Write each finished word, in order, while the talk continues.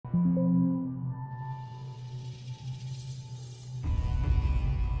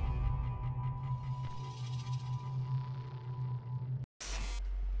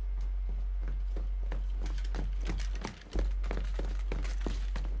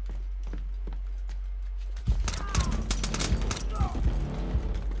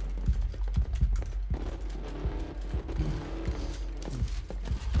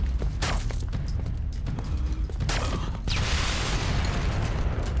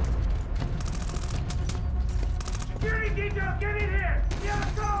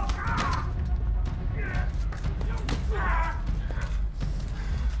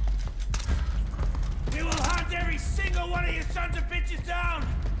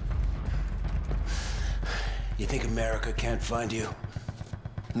You think America can't find you?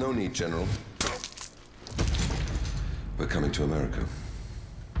 No need, General. We're coming to America.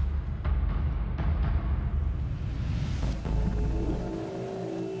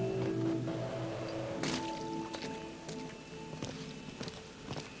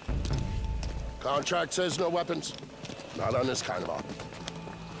 Contract says no weapons. Not on this kind of op.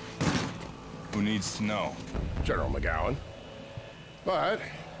 Who needs to know? General McGowan. But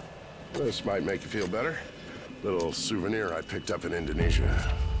this might make you feel better. Little souvenir I picked up in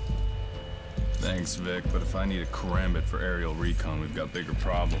Indonesia. Thanks, Vic, but if I need a karambit for aerial recon, we've got bigger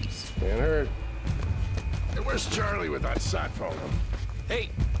problems. Can't hurt. Hey, where's Charlie with that sat phone?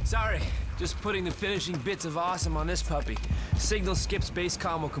 Hey, sorry. Just putting the finishing bits of awesome on this puppy. Signal skips base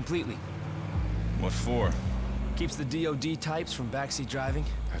commo completely. What for? Keeps the DOD types from backseat driving.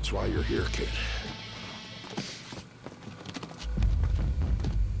 That's why you're here, kid.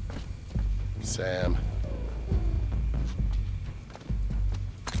 Sam.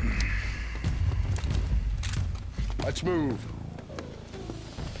 Let's move.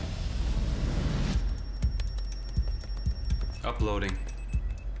 Uploading.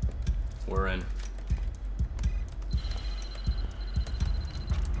 We're in.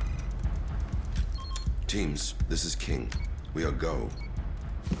 Teams, this is King. We are go.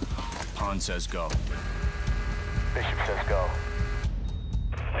 Han says go. Bishop says go.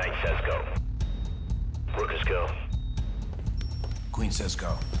 Knight says go. Rookers go. Queen says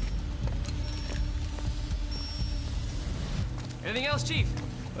go. Anything else, Chief?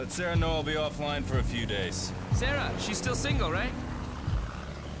 Let Sarah know I'll be offline for a few days. Sarah, she's still single, right?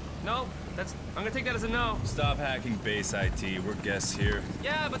 No? I'm gonna take that as a no. Stop hacking base IT. We're guests here.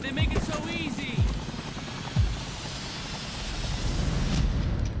 Yeah, but they make it so easy.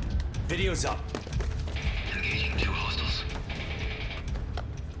 Video's up. Engaging 2 hostiles.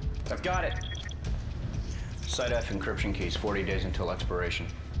 I've got it. Site F encryption keys, 40 days until expiration.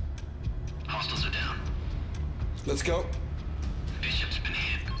 Hostiles are down. Let's go. Bishop's been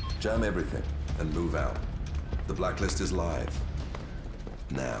hit. Jam everything and move out. The Blacklist is live.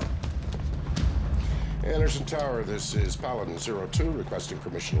 Now. Anderson Tower, this is Paladin 02 requesting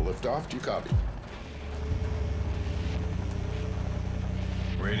permission to lift off. Do you copy?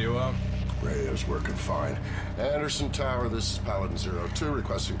 Radio up? Radio's working fine. Anderson Tower, this is Paladin 02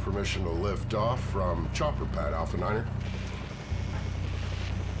 requesting permission to lift off from Chopper Pad Alpha 9er.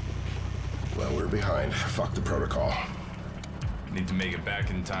 Well, we're behind. Fuck the protocol. Need to make it back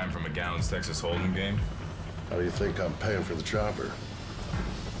in time for McGowan's Texas Hold'em game? How do you think I'm paying for the chopper?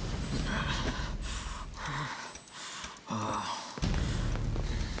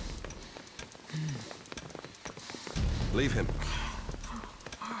 Leave him.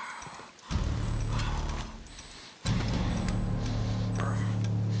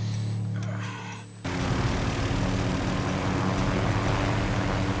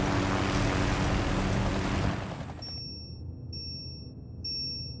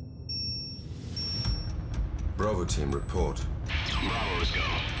 Bravo team, report. Bravo's go.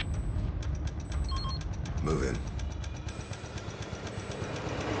 Move in.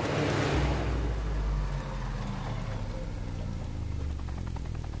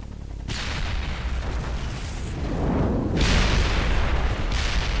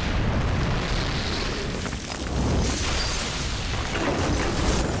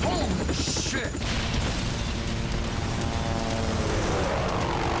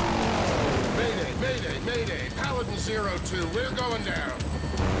 Mayday, Paladin 02, we're going down.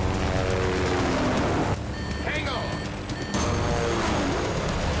 Hang on.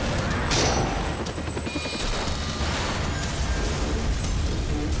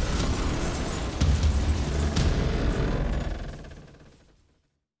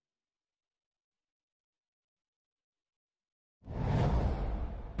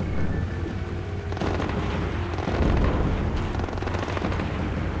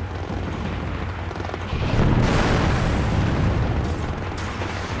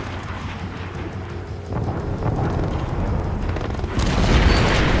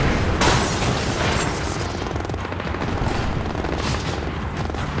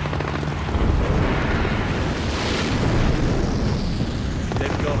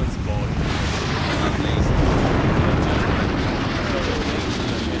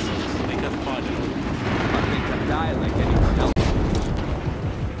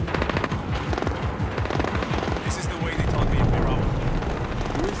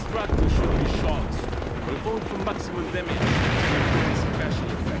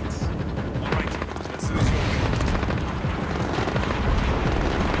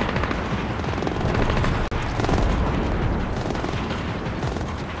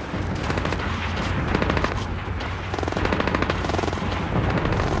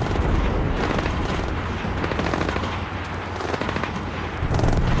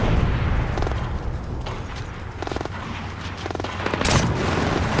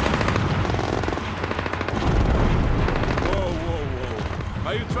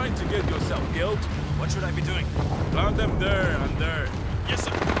 yourself, Guild. What should I be doing? Plant them there and there.